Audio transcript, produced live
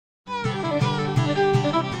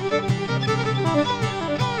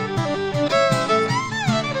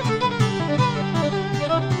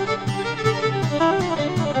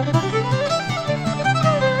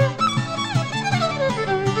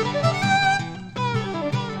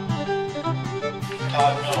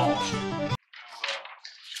Todd Noles,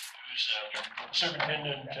 who's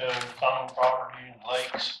superintendent of common property and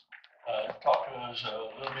lakes. Talk to us a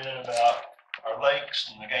little bit about our lakes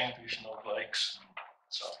and the game fish in those lakes.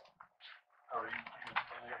 So, how are you?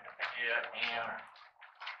 Yeah, and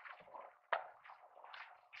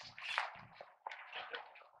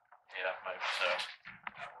maybe so.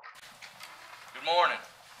 Good morning.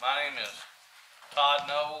 My name is Todd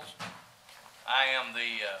Noles. I am the, is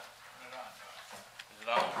it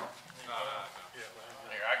on? No.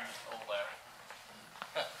 Here, I can just hold that.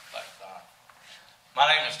 Thanks, Don. My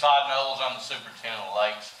name is Todd Noles. I'm the superintendent of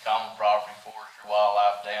lakes, common property, forestry,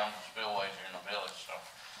 wildlife, dams, and spillways here in the village. So,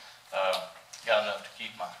 got enough to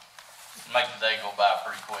make the day go by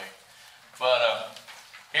pretty quick. But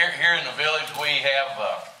here in the village, we have,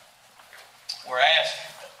 we're asked,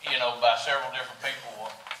 by several different people,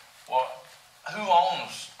 who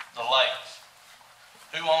owns the lakes?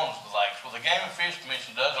 Who owns the lakes? Well, the Game and Fish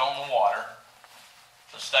Commission does own the water.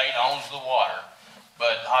 The state owns the water,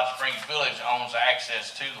 but Hot Springs Village owns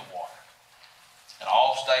access to the water. And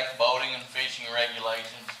all state boating and fishing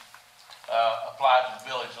regulations apply to the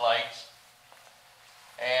village lakes.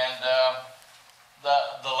 And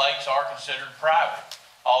the lakes are considered private.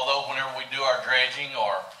 Although whenever we do our dredging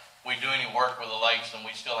or we do any work with the lakes, then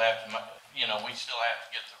we still have to, we still have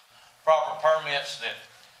to get the proper permits that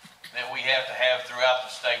we have to have throughout the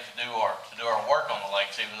state to do our work on the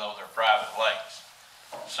lakes, even though they're private lakes.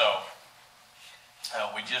 So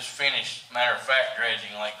we just finished, matter of fact,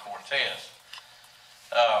 dredging Lake Cortez.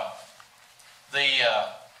 The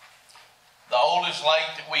oldest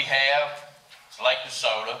lake that we have is Lake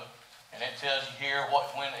DeSoto, and it tells you here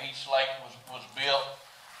when each lake was built,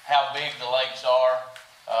 how big the lakes are.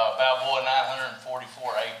 Balboa,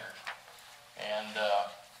 944 acres, and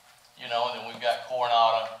and then we've got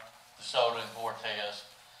Coronado, DeSoto, and Cortez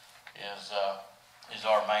is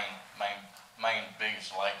our main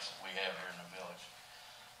biggest lakes that we have here in the village.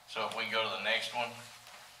 So if we go to the next one,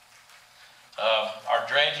 our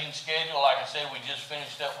dredging schedule, like I said, we just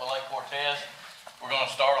finished up with Lake Cortez. We're going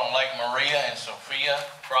to start on Lake Maria and Sophia.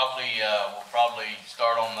 We'll probably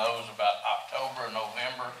start on those about October or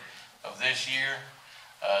November of this year.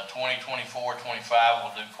 2024, 25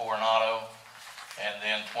 we'll do Coronado, and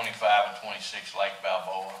then 25 and 26 Lake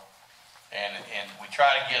Balboa. And we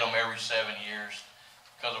try to get them every 7 years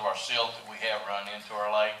because of our silt that we have run into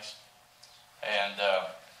our lakes. And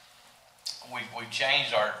we've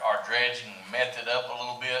changed our dredging method up a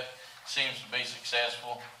little bit. Seems to be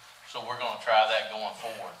successful, so we're going to try that going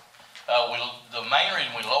forward. The main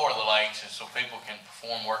reason we lower the lakes is so people can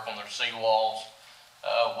perform work on their seawalls.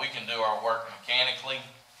 We can do our work mechanically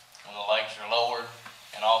when the lakes are lowered,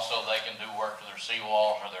 and also they can do work to their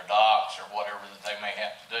seawalls or their docks or whatever that they may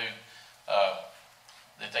have to do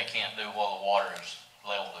that they can't do while the water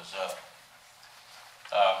level is up.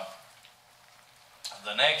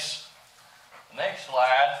 The next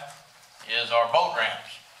slide is our boat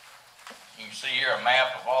ramps. You can see here a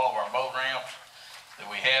map of all of our boat ramps that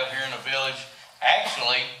we have here in the village.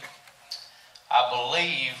 Actually, I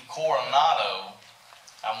believe Coronado,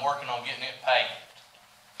 I'm working on getting it paved.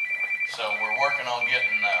 So we're working on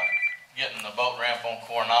getting the boat ramp on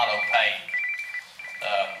Coronado paved.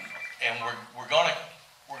 And we're gonna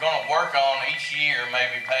work on each year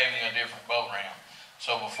maybe paving a different boat ramp.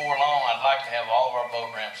 So before long, I'd like to have all of our boat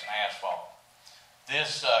ramps in asphalt.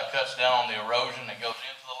 This cuts down on the erosion that goes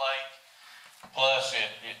into the lake. Plus,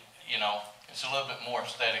 it's a little bit more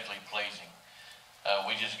aesthetically pleasing.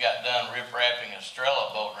 We just got done rip-wrapping Estrella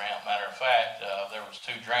boat ramp. Matter of fact, there was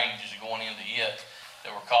 2 drainages going into it that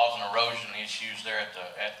were causing erosion issues there at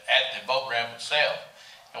the boat ramp itself.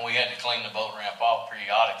 And we had to clean the boat ramp off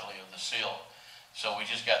periodically of the silt. So we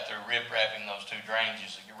just got through rip-wrapping those 2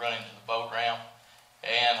 drainages that run into the boat ramp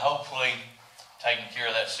and hopefully taking care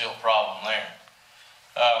of that silt problem there.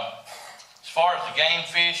 As far as the game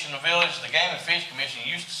fish in the village, the Game and Fish Commission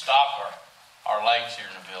used to stock our lakes here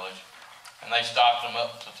in the village, and they stocked them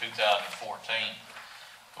up until 2014.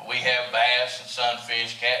 But we have bass and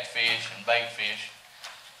sunfish, catfish, and baitfish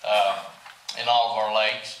in all of our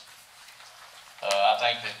lakes. I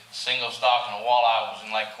think that single stocking of walleye was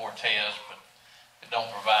in Lake Cortez, but it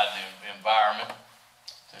don't provide the environment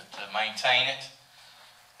to maintain it.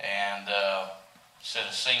 And said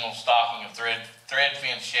a single stocking of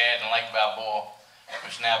threadfin shad in Lake Balboa,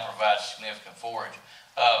 which now provides significant forage.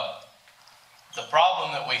 The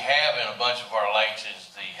problem that we have in a bunch of our lakes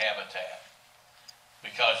is the habitat,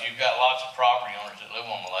 because you've got lots of property owners that live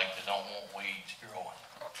on the lake that don't want weeds growing.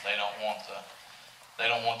 They don't want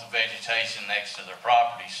the vegetation next to their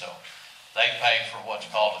property, so they pay for what's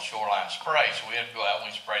called a shoreline spray. So we have to go out and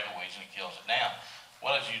we spray the weeds and it kills it down.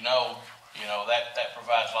 Well, as you know, that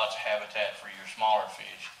provides lots of habitat for your smaller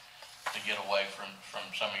fish to get away from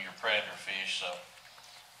some of your predator fish. So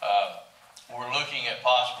we're looking at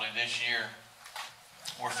possibly this year,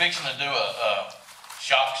 we're fixing to do a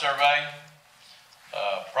shock survey.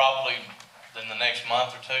 Probably in the next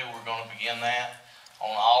month or two, we're going to begin that on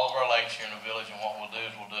all of our lakes here in the village. And what we'll do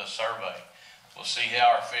is we'll do a survey. We'll see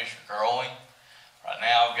how our fish are growing. Right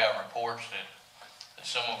now, I've got reports that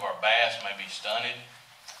some of our bass may be stunted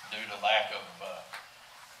due to lack of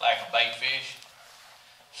bait fish.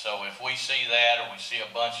 So if we see that, or we see a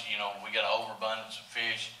bunch, we got an overabundance of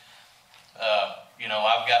fish,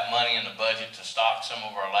 I've got money in the budget to stock some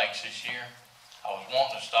of our lakes this year. I was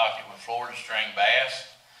wanting to stock it with Florida string bass,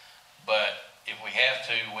 but if we have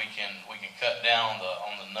to, we can cut down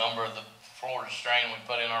on the number of the Florida string we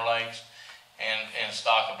put in our lakes and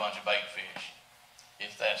stock a bunch of bait fish,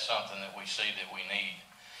 if that's something that we see that we need,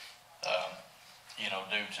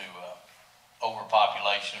 due to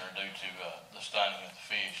overpopulation or due to the stunning of the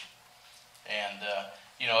fish. And,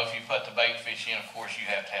 if you put the bait fish in, of course, you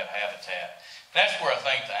have to have habitat. That's where I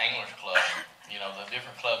think the Anglers Club, the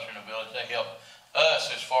different clubs in the village, they help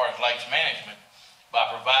us as far as lakes management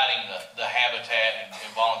by providing the habitat and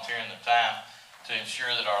volunteering the time to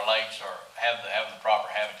ensure that our lakes have the proper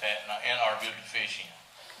habitat and are good to fish in.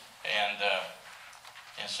 And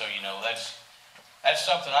so, that's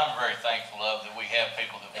something I'm very thankful of, that we have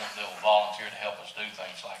people that will volunteer to help us do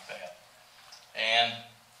things like that. And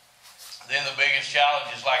then the biggest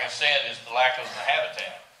challenge is, like I said, is the lack of the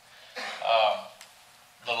habitat.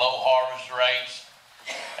 The low harvest rates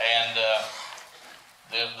and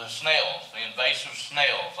the snails, the invasive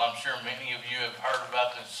snails. I'm sure many of you have heard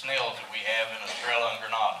about the snails that we have in Estrella and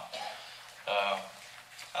Granada.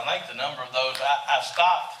 I think the number of those, I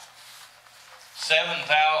stopped 7,000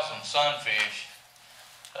 sunfish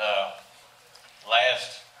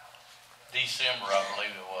last December, I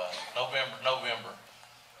believe it was. November.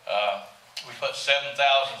 We put 7,000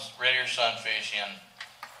 red ear sunfish in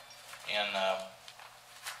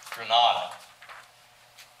Granada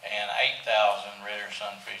and 8,000 red ear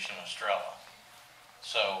sunfish in Estrella.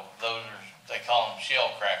 So those are, they call them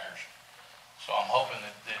shell crackers. So I'm hoping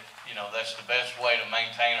that that's the best way to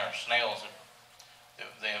maintain our snails,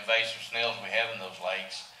 the invasive snails we have in those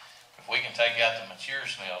lakes. If we can take out the mature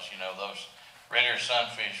snails, those red ear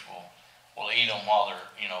sunfish will eat them while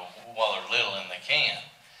they're little, and they can,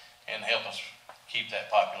 and help us keep that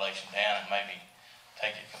population down and maybe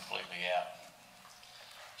take it completely out.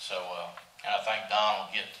 So, and I think Don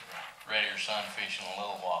will get to the red ear sunfish in a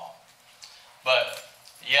little while. But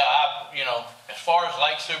yeah, as far as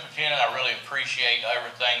Lake Superintendent, I really appreciate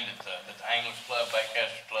everything that the Anglers Club,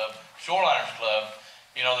 Baitcasters Club, Shoreliners Club,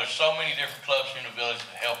 there's so many different clubs here in the village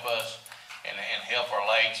that help us and help our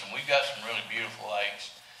lakes, and we've got some really beautiful lakes,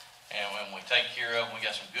 and when we take care of them, we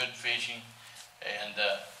got some good fishing, and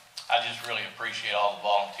I just really appreciate all the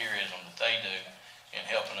volunteerism that they do in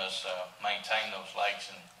helping us maintain those lakes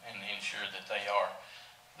and ensure that they are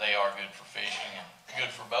good for fishing and good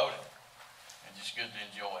for boating, and just good to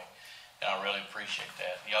enjoy. And I really appreciate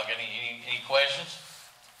that. Y'all got any questions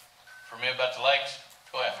for me about the lakes?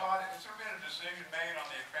 Go ahead. Todd, has there been a decision made on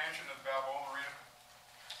the expansion of the Balboa Marina?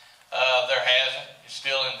 There hasn't. It's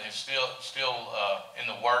still in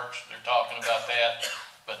the works. They're talking about that,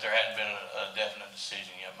 but there hadn't been a definite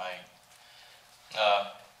decision yet made.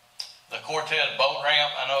 The Cortez boat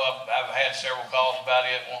ramp, I know I've had several calls about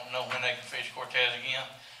it, wanting to know when they can fish Cortez again.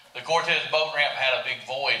 The Cortez boat ramp had a big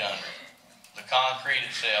void under it. The concrete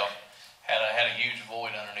itself had a huge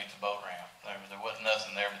void underneath the boat ramp. There wasn't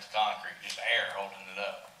nothing there but the concrete, just air holding it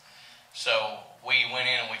up. So we went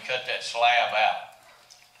in and we cut that slab out.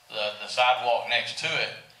 The sidewalk next to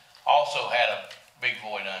it also had a big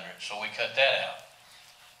void under it, so we cut that out.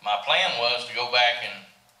 My plan was to go back and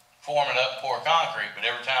form it up, pour concrete, but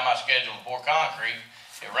every time I scheduled to pour concrete,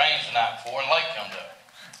 it rains the night before and the lake comes up.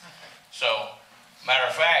 So, matter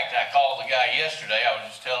of fact, I called the guy yesterday. I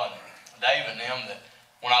was just telling Dave and them that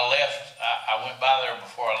when I left, I went by there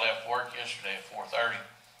before I left work yesterday at 4:30,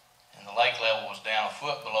 and the lake level was down a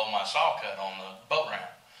foot below my saw cut on the boat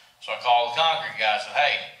ramp. So I called the concrete guy and said,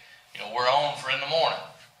 hey, we're on for in the morning.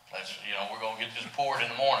 We're going to get this poured in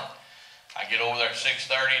the morning. I get over there at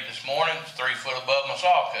 6:30 this morning, it's 3 foot above my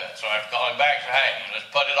saw cut. So I have to call him back and say, hey, let's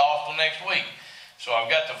put it off till next week. So I've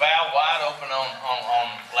got the valve wide open on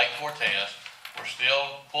Lake Cortez. We're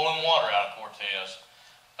still pulling water out of Cortez.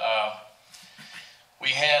 We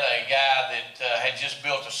had a guy that had just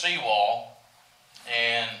built a seawall,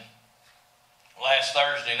 and last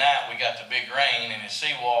Thursday night we got the big rain and his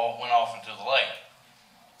seawall went off into the lake.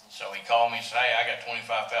 So he called me and said, hey, I got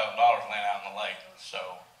 $25,000 laying out in the lake.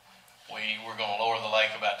 So we're gonna lower the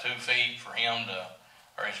lake about 2 feet for him to,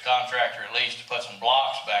 or his contractor at least, to put some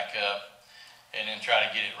blocks back up and then try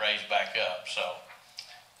to get it raised back up. So,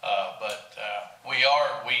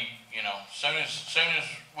 soon as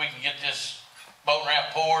we can get this boat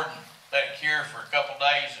ramp poured and let it cure for a couple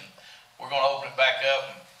days, and we're going to open it back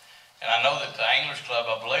up. And I know that the Anglers Club,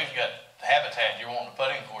 I believe, got the habitat you're wanting to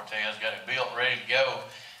put in Cortez, got it built, ready to go.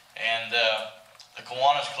 And the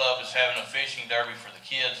Kiwanis Club is having a fishing derby for the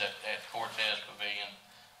kids at Cortez Pavilion,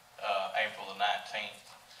 April the 19th.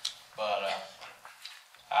 But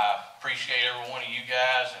I appreciate every one of you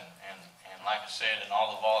guys, and like I said, and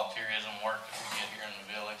all the volunteerism work that we get here in the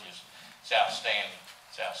village is outstanding.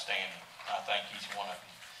 It's outstanding. I thank each one of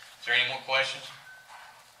you. Is there any more questions?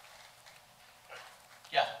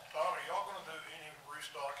 Yeah. Todd, are y'all gonna do any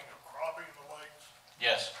restocking of crappie in the lakes?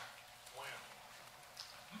 Yes. When?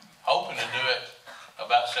 Hoping to do it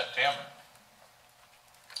about September.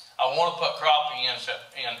 I want to put crappie in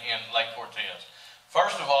Lake Cortez.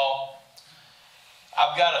 First of all,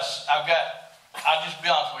 I'll just be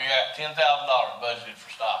honest with you, I got $10,000 budgeted for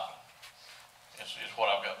stocking. Is what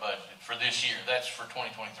I've got budgeted for this year. That's for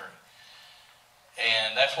 2023.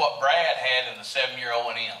 And that's what Brad had in the 7-year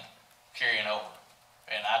O&M carrying over.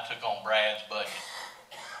 And I took on Brad's budget,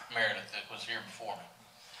 Meredith, that was here before me.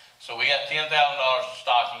 So we got $10,000 for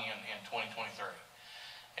stocking in 2023.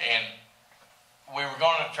 And we were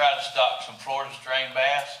going to try to stock some Florida strain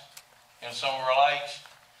bass in some of our lakes.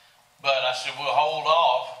 But I said, we'll hold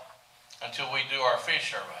off until we do our fish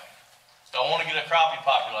survey. So I want to get a crappie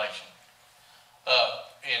population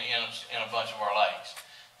up in a bunch of our lakes.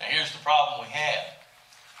 Now here's the problem we have.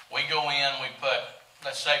 We go in, we put,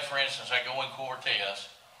 let's say for instance, I go in Cortez,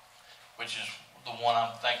 which is the one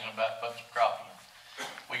I'm thinking about putting some crappie in.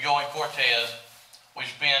 We go in Cortez, we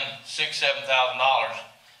spend $6,000 to $7,000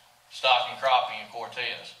 stocking crappie in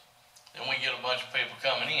Cortez. Then we get a bunch of people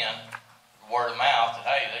coming in, word of mouth, that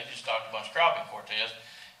hey, they just stocked a bunch of crappie in Cortez.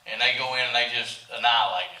 And they go in and they just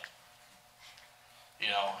annihilate it,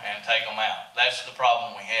 and take them out. That's the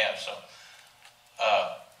problem we have. So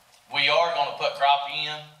we are going to put crappie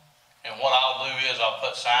in, and what I'll do is I'll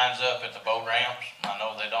put signs up at the boat ramps. I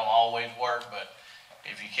know they don't always work, but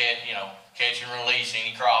if you catch and release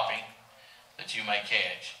any crappie that you may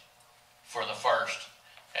catch for the first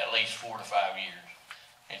at least 4 to 5 years,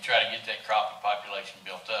 and try to get that crappie population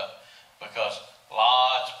built up, because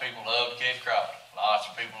lots of people love to catch crappie. Lots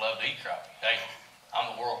of people love to eat crappie. Hey,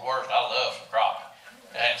 I'm the world's worst. I love some crappie.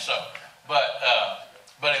 And so, but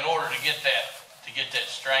in order to get that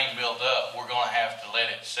strain built up, we're going to have to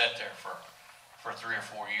let it sit there for 3 or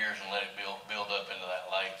 4 years and let it build up into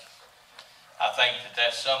that lake. I think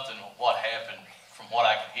that's something what happened from what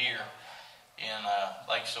I can hear in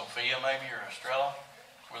Lake Sophia maybe, or Estrella,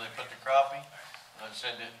 where they put the crappie. They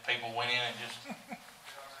said that people went in and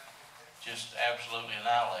just absolutely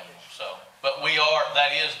annihilate them. So, but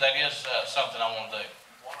that is something I want to do.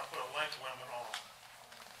 Why not put a length limit on them?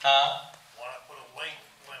 Huh? Why not put a length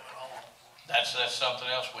limit on them? That's something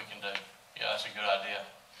else we can do. Yeah, that's a good idea.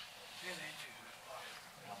 10 inches.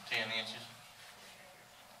 10 inches.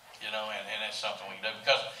 And that's something we can do,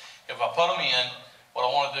 because if I put them in, what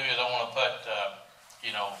I want to do is I want to put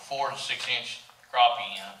 4 to 6 inch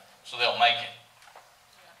crappie in, so they'll make it.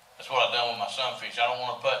 That's what I've done with my sunfish. I don't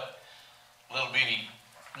want to put little bitty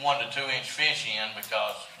 1 to 2 inch fish in,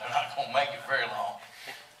 because they're not going to make it very long,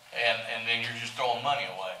 and then you're just throwing money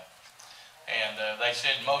away. And they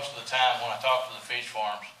said most of the time when I talk to the fish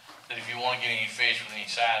farms that if you want to get any fish with any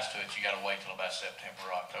size to it, you got to wait till about September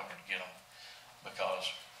or October to get them,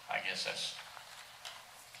 because I guess that's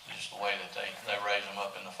just the way that they raise them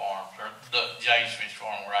up in the farms, or the Jay's Fish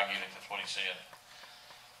Farm where I get it. That's what he said.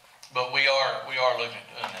 But we are looking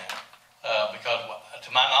at doing that. Because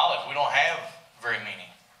to my knowledge, we don't have very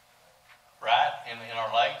many, right, in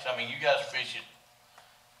our lakes. I mean, you guys fish it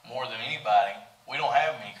more than anybody. We don't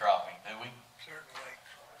have many crappie, do we?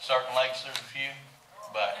 Certain lakes there's a few,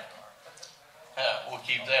 but we'll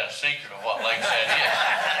keep that a secret of what lakes that is.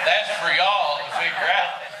 That's for y'all to figure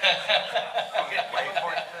out.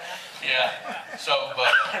 Yeah. So,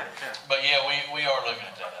 but yeah, we are looking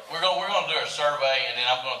at that. We're going to do a survey, and then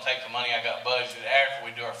I'm going to take the money I got budgeted after we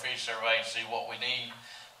do our fish survey and see what we need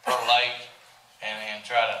per lake, and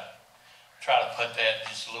try to put that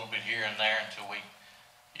just a little bit here and there until we,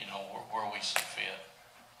 where we see fit.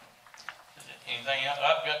 Is it anything else?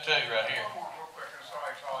 I've got 2 right here. One more real quick,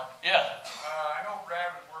 sorry, Todd. Yeah. I know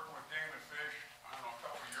Brad was working with Dana Fish, I don't know, a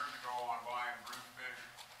couple of years ago on buying brood fish.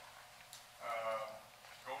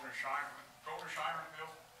 Golden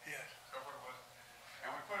Shinerville? Yes. Is that what it was?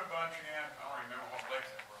 And we put a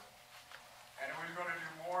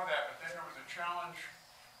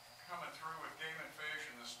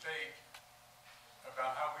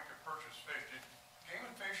about how we could purchase fish. Did Game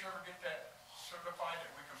and Fish ever get that certified that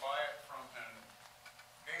we can buy it from an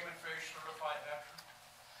Game and Fish certified hatchery?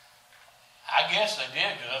 I guess they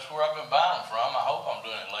did, because that's where I've been buying them from. I hope I'm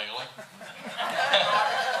doing it legally.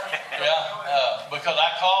 Yeah, because I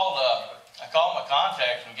called my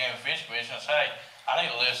contacts from Game and Fish Commission and said, hey, I need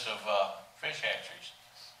a list of fish hatcheries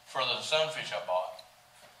for the sunfish I bought.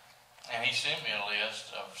 And he sent me a list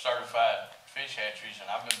of certified fish hatcheries, and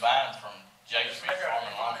I've been buying from Jay's Fish Farm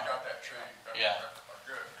in Longmont. They got that changed. Yeah.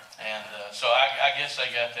 Good. And so I guess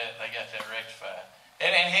they got that rectified.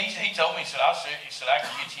 And he told me, he said I can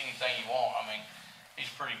get you anything you want. I mean, he's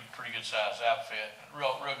pretty good sized outfit,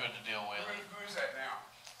 real good to deal with. Who is that now?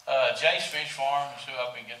 Jay's Fish Farm is who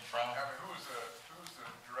I've been getting from. I mean, who's the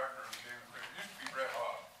director of the Game and Fish? It used to be Brett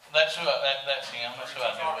Hobbs. That's him. That's who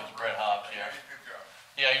I deal with, Brett Hobbs. Yeah. He's a good guy.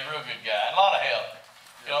 Yeah, he's a real good guy. And a lot of help.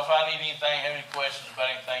 You know, if I need anything, have any questions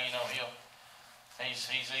about anything, you know,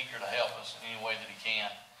 he's eager to help us in any way that he can.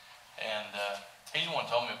 And he's the one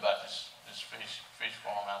who told me about this fish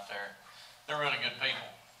farm out there. They're really good people.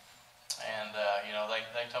 And you know,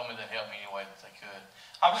 they told me they'd help me any way that they could.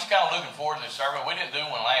 I'm just kind of looking forward to this survey. We didn't do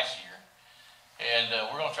one last year. And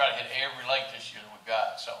we're going to try to hit every lake this year that we've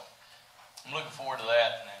got. So I'm looking forward to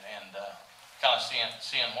that and kind of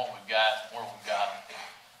seeing what we've got, where we've got them,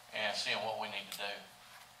 and seeing what we need to do.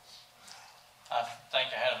 I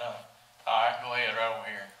think I had enough. All right, go ahead, right over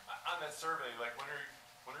here. On that survey, like when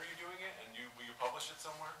are you doing it, and will you publish it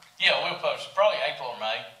somewhere? Yeah, we'll publish it probably April or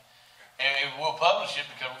May, and we'll publish it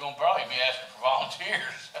because we're going to probably be asking for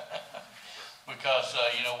volunteers because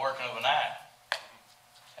you know, working overnight,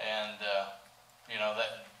 and you know,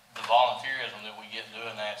 that the volunteerism that we get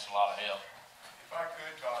doing that's a lot of help. If I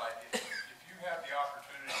could, Todd, if you have the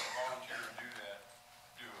opportunity to volunteer to do that,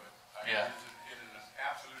 do it. Yeah. It is an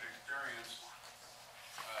absolute experience,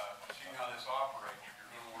 seeing how this operates, if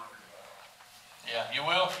you're going to work it out. Yeah, you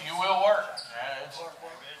will work. It's a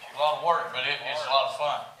lot of work, but it's a lot of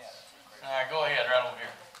fun. All right, go ahead, right over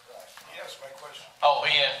here. Yes, my question. Oh,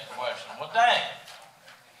 he asked a question. Well, dang.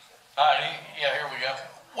 All right, yeah, here we go.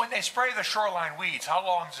 When they spray the shoreline weeds, how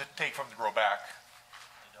long does it take for them to grow back?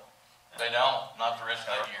 They don't, not the rest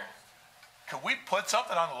of the year. Could we put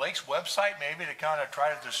something on the lake's website maybe to kind of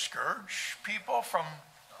try to discourage people from,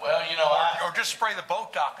 Well, you know, or just spray the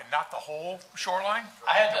boat dock and not the whole shoreline?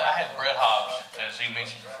 I had Brett Hobbs, as he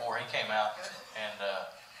mentioned before. He came out and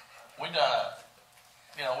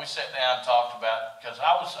we sat down and talked about, because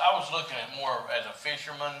I was looking at more as a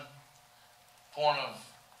fisherman point of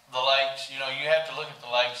the lakes. You know, you have to look at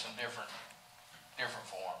the lakes in different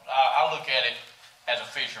forms. I look at it as a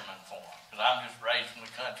fisherman form, because I'm just raised from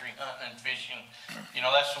the country, hunting and fishing. You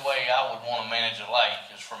know, that's the way I would want to manage a lake,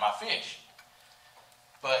 is for my fish.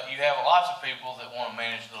 But you have lots of people that want to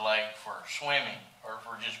manage the lake for swimming, or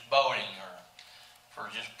for just boating, or for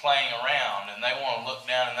just playing around, and they want to look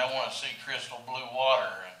down and they want to see crystal blue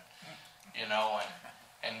water, and you know,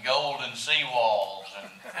 and golden seawalls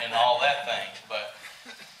and all that things. But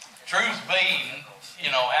truth being, you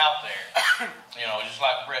know, out there, you know, just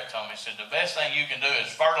like Brett told me, he said the best thing you can do is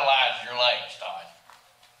fertilize your lakes, Todd.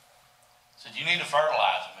 He said you need to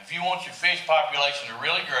fertilize them. If you want your fish population to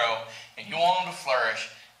really grow and you want them to flourish,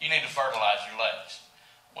 you need to fertilize your lakes.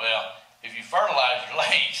 Well, if you fertilize your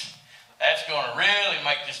lakes, that's going to really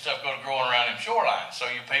make this stuff go to growing around them shorelines. So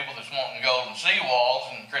you people that's wanting golden seawalls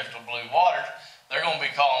and crystal blue waters, they're going to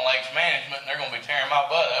be calling lakes management, and they're going to be tearing my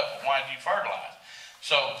butt up. Why did you fertilize?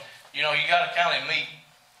 So, you know, you got to kind of meet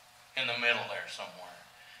in the middle there somewhere.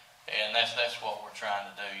 And that's what we're trying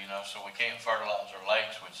to do, you know. So we can't fertilize our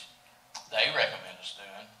lakes, which they recommend us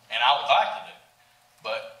doing, and I would like to do.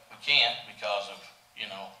 But we can't because of, you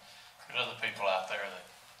know, there's other people out there that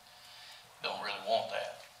don't really want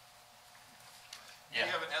that. Yeah.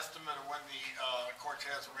 Do you have an estimate of when the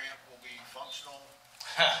Cortez ramp will be functional?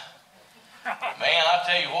 Man, I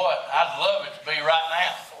tell you what, I'd love it to be right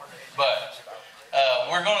now, but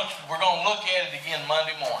we're gonna look at it again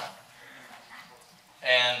Monday morning,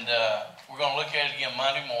 and we're gonna look at it again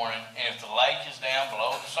Monday morning. And if the lake is down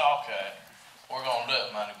below the saw cut, we're gonna do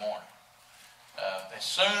it Monday morning. As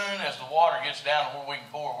soon as the water gets down to where we can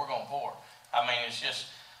pour, we're gonna pour. I mean, it's just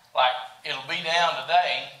like it'll be down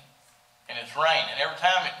today. And it's raining. Every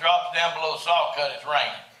time it drops down below the saw cut, it's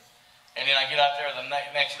raining. And then I get out there the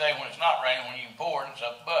next day when it's not raining, when you can pour it, it's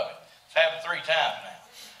up above it. It's happened 3 times now.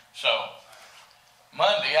 So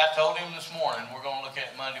Monday, I told him this morning, we're going to look at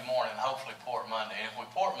it Monday morning and hopefully pour it Monday. And if we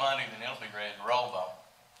pour it Monday, then it'll be ready to roll on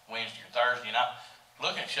Wednesday or Thursday. And I'm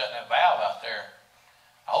looking at shutting that valve out there.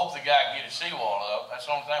 I hope the guy can get his seawall up. That's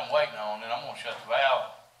the only thing I'm waiting on. Then I'm going to shut the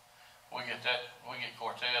valve. We get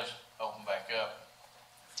Cortez open back up.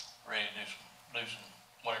 ready to do some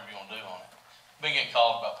whatever you wanna do on it. Been getting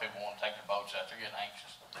calls about people wanting to take their boats out, they're getting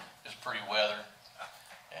anxious. It's pretty weather,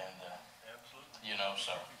 and, Absolutely. you know,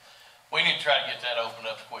 so we need to try to get that opened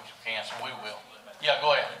up as quick as we can, so we will. Yeah,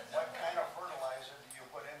 go ahead. What kind of fertilizer do you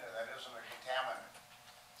put into that isn't a contaminant?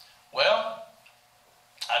 Well,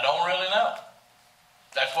 I don't really know.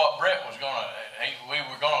 That's what Brett was we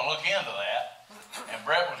were gonna look into that, and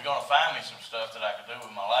Brett was gonna find me some stuff that I could do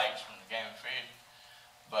with my lakes from the game and fish.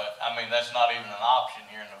 But, I mean, that's not even an option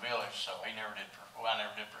here in the village, so I never did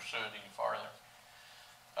pursue it any farther.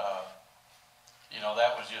 You know,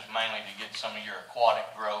 that was just mainly to get some of your aquatic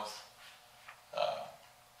growth,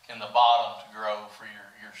 in the bottom to grow for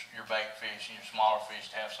your bait fish and your smaller fish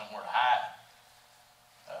to have somewhere to hide.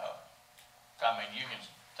 I mean,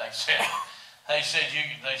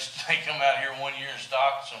 they come out here one year and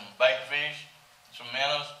stock some bait fish, some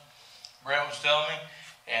minnows, Brett was telling me,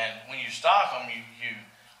 and when you stock them,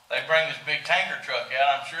 they bring this big tanker truck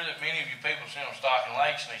out. I'm sure that many of you people see them stocking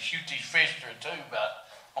lakes, and they shoot these fish through a tube out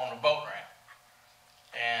on the boat ramp.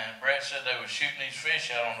 And Brett said they was shooting these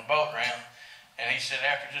fish out on the boat ramp, and he said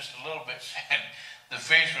after just a little bit, the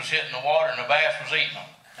fish was hitting the water and the bass was eating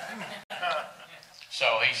them.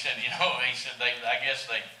 So he said, I guess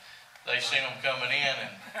they seen them coming in,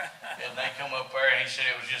 and they come up there, and he said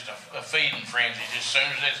it was just a feeding frenzy. Just as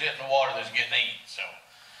soon as they was hitting the water, they was getting eaten. So,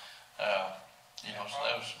 so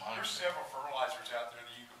that was some hunters. There's several fertilizers out there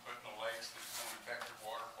that you can put in the lakes that won't affect your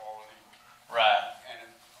water quality. Right. And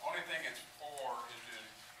the only thing it's for is to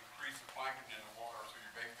increase the plankton in the water so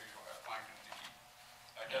your bait fish will have plankton to eat.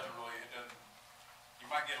 You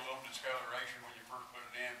might get a little discoloration when you first put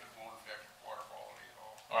it in, but it won't affect your water quality at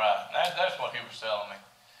all. Right. That's what he was telling me.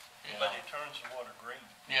 But it turns the water green.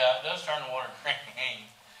 Yeah, it does turn the water green.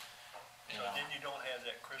 So then you don't have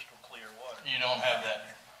that crystal clear water. You don't have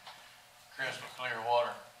that crystal clear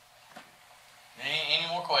water. Any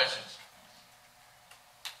more questions?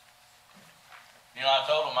 I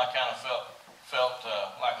told him I kind of felt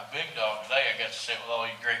like a big dog today. I got to sit with all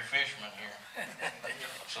you great fishermen here.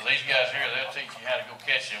 So these guys here, they'll teach you how to go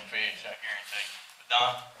catch them fish, I guarantee you. But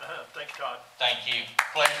Don? Thanks, Todd. Thank you.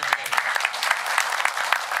 Pleasure being here.